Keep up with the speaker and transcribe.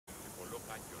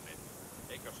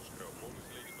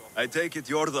I take it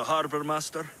you're the harbor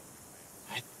master?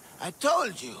 I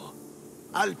told you.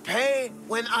 I'll pay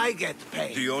when I get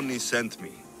paid. Dione sent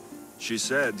me. She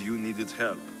said you needed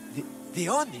help.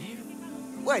 Dione?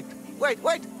 Wait.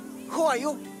 Who are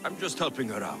you? I'm just helping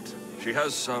her out. She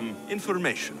has some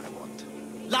information I want.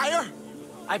 Liar!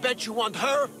 I bet you want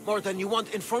her more than you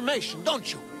want information,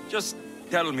 don't you? Just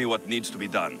tell me what needs to be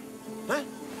done. Huh?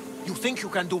 You think you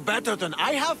can do better than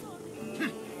I have?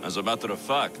 As a matter of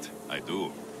fact, I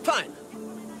do. Fine.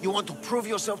 You want to prove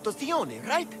yourself to Dione,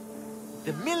 right?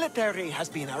 The military has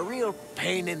been a real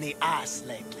pain in the ass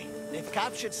lately. They've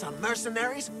captured some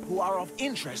mercenaries who are of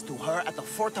interest to her at the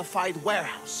fortified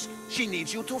warehouse. She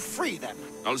needs you to free them.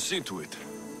 I'll see to it.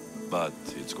 But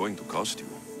it's going to cost you.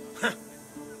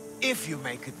 If you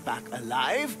make it back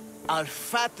alive, I'll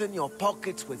fatten your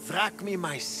pockets with drachmi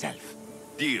myself.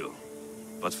 Deal.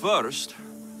 But first,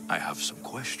 I have some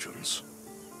questions.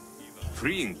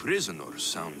 Freeing prisoners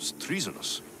sounds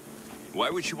treasonous. Why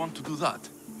would she want to do that?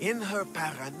 In her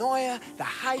paranoia, the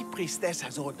High Priestess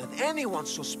has ordered anyone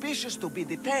suspicious to be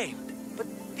detained. But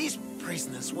these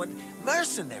prisoners were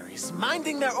mercenaries,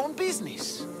 minding their own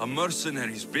business. A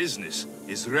mercenary's business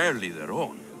is rarely their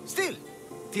own. Still,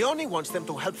 Dione wants them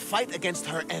to help fight against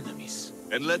her enemies.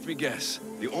 And let me guess,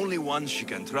 the only ones she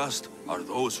can trust are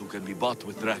those who can be bought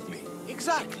with drachmi.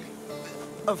 Exactly.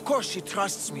 Of course she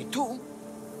trusts me too.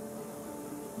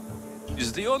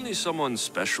 Is Dione someone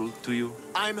special to you?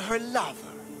 I'm her lover.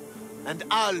 And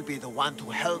I'll be the one to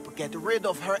help get rid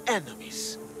of her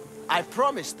enemies. I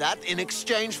promised that in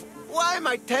exchange for... Why am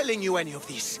I telling you any of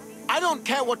this? I don't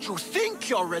care what you think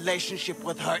your relationship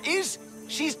with her is.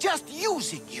 She's just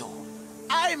using you.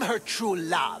 I'm her true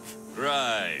love.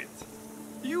 Right.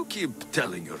 You keep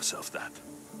telling yourself that.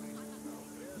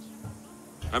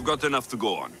 I've got enough to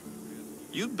go on.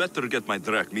 You'd better get my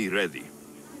drachmi ready.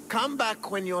 Come back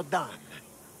when you're done.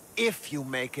 If you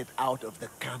make it out of the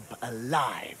camp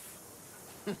alive.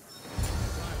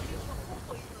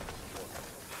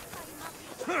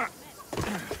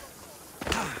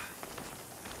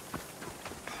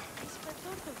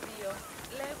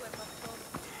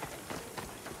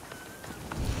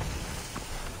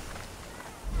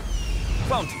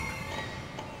 Found him.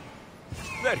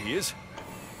 There he is.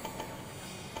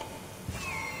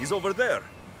 He's over there.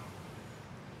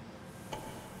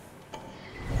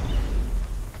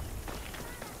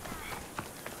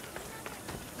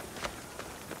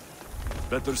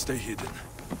 Better stay hidden.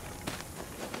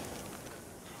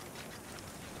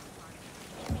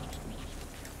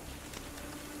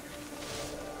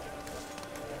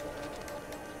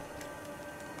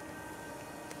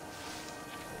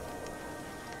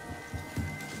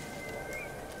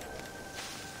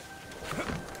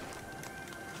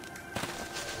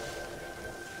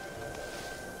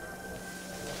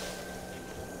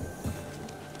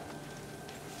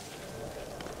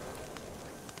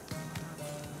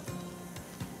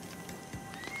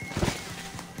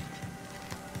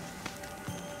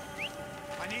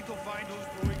 To find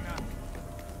who's doing that.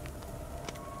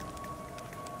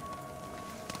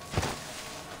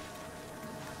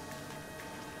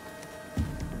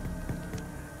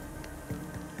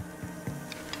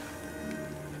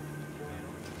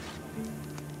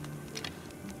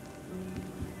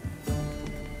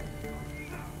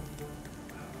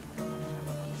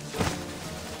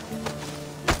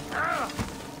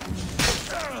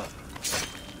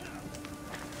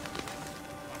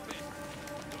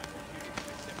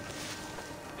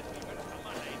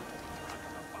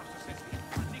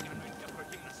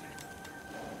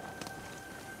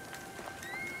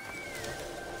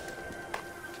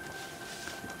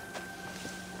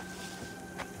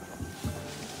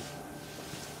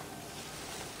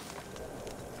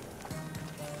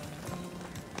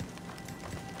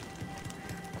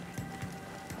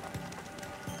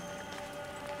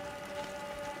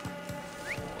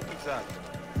 Exactly.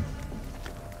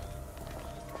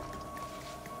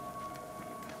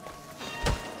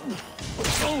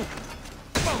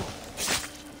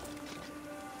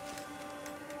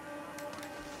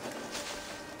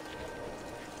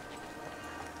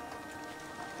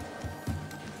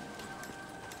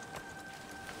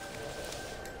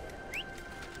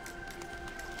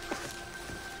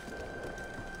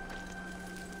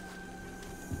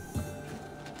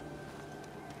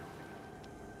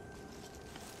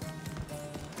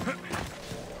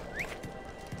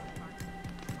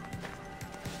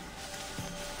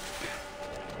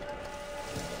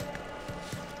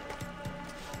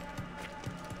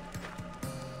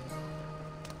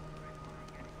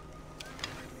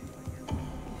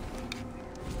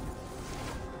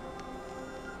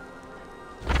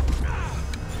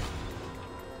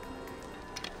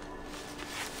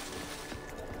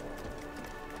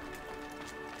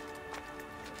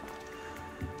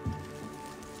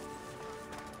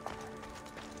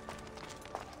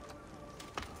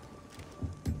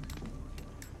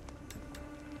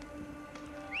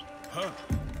 Huh?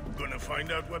 Gonna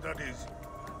find out what that is.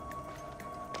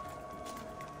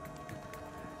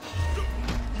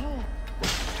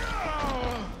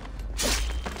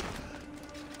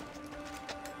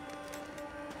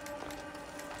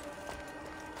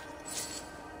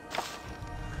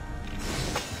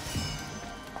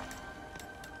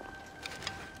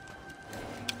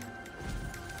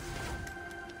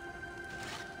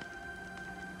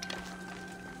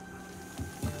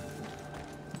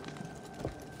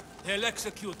 They'll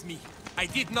execute me. I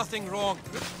did nothing wrong.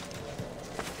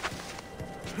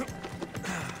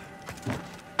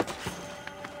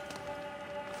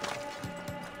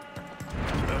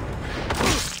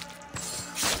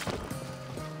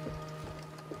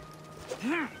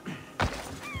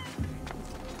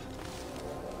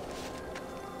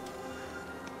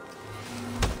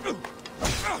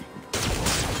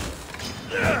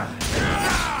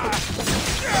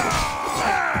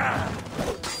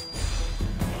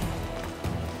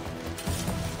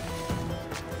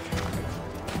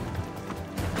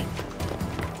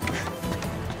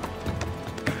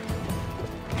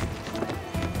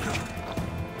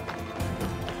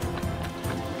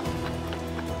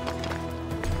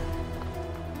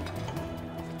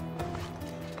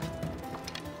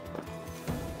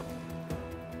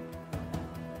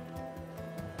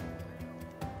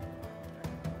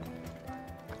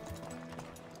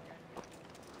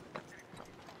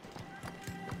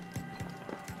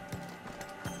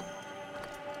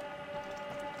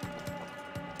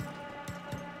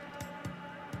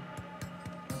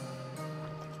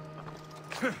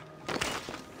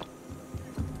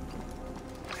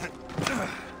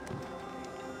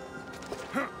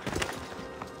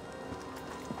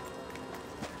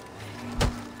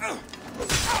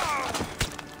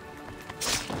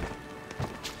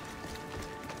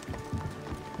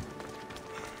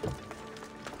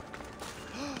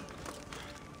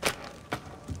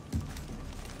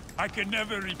 I can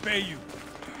never repay you.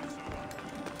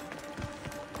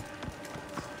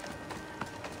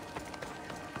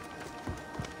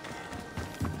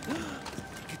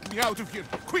 Get me out of here,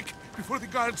 quick, before the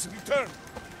guards return.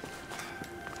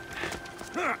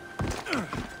 I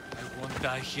won't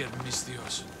die here,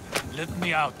 Mistios. Let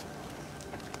me out.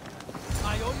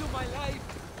 I owe you my life.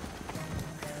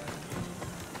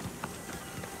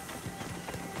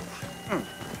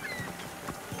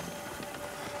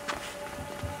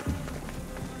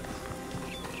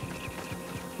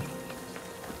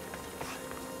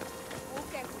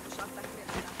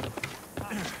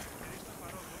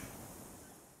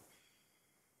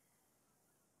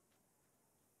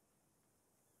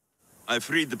 I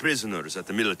freed the prisoners at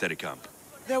the military camp.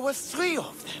 There were 3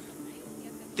 of them.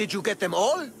 Did you get them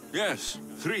all? Yes,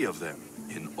 3 of them,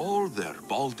 in all their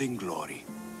balding glory.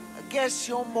 I guess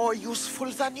you're more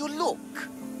useful than you look.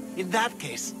 In that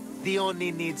case, the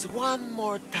Oni needs one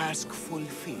more task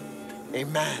fulfilled. A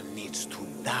man needs to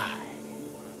die.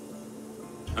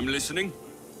 I'm listening.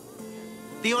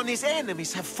 The Oni's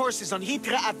enemies have forces on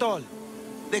Hitra Atoll.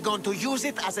 They're going to use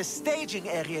it as a staging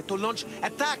area to launch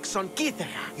attacks on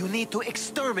Kithara. You need to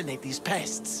exterminate these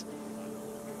pests.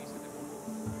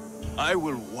 I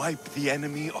will wipe the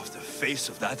enemy off the face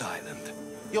of that island.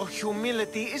 Your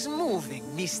humility is moving,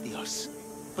 Mistios.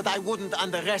 But I wouldn't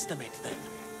underestimate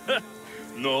them.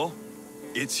 No,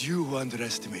 it's you who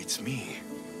underestimates me.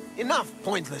 Enough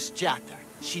pointless chatter.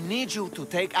 She needs you to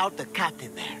take out the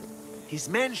captain there. His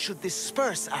men should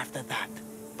disperse after that.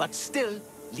 But still,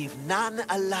 leave none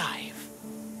alive.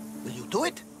 Will you do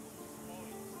it?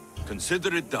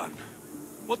 Consider it done.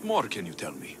 What more can you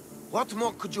tell me? What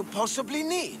more could you possibly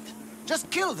need? Just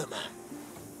kill the man.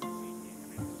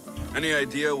 Any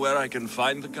idea where I can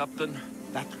find the captain?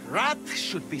 That rat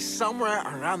should be somewhere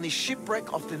around the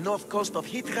shipwreck off the north coast of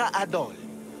Hitra Atoll.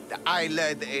 I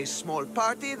led a small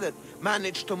party that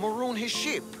managed to maroon his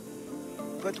ship.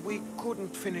 But we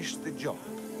couldn't finish the job.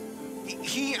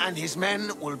 He and his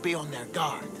men will be on their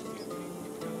guard.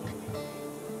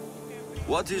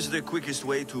 What is the quickest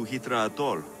way to Hitra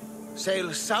Atoll?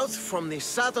 Sail south from the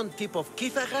southern tip of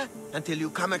Kithara until you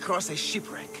come across a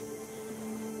shipwreck.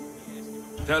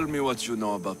 Tell me what you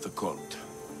know about the cult.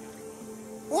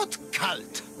 What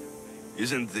cult?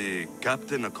 Isn't the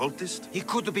captain a cultist? He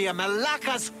could be a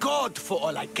Malaka's god for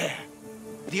all I care.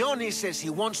 The Oni says he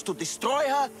wants to destroy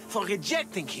her for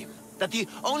rejecting him. That the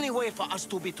only way for us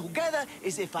to be together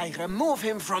is if I remove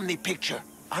him from the picture.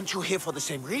 Aren't you here for the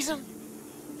same reason?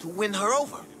 To win her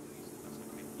over?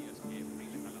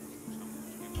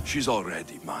 She's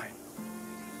already mine.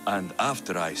 And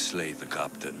after I slay the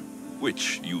captain,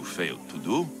 which you failed to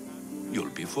do, you'll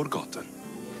be forgotten.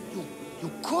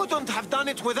 You couldn't have done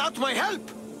it without my help!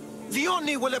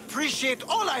 Vioni will appreciate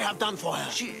all I have done for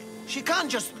her. She can't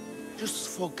just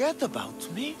forget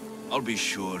about me. I'll be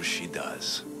sure she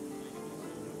does.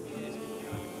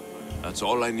 That's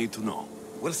all I need to know.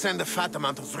 We'll send a fat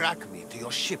amount of wrack meat to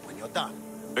your ship when you're done.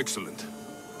 Excellent.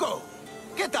 Go.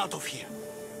 Get out of here.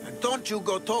 And don't you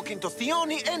go talking to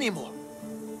Thioni anymore.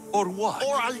 Or what?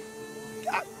 Or I'll...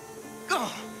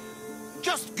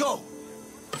 Just go.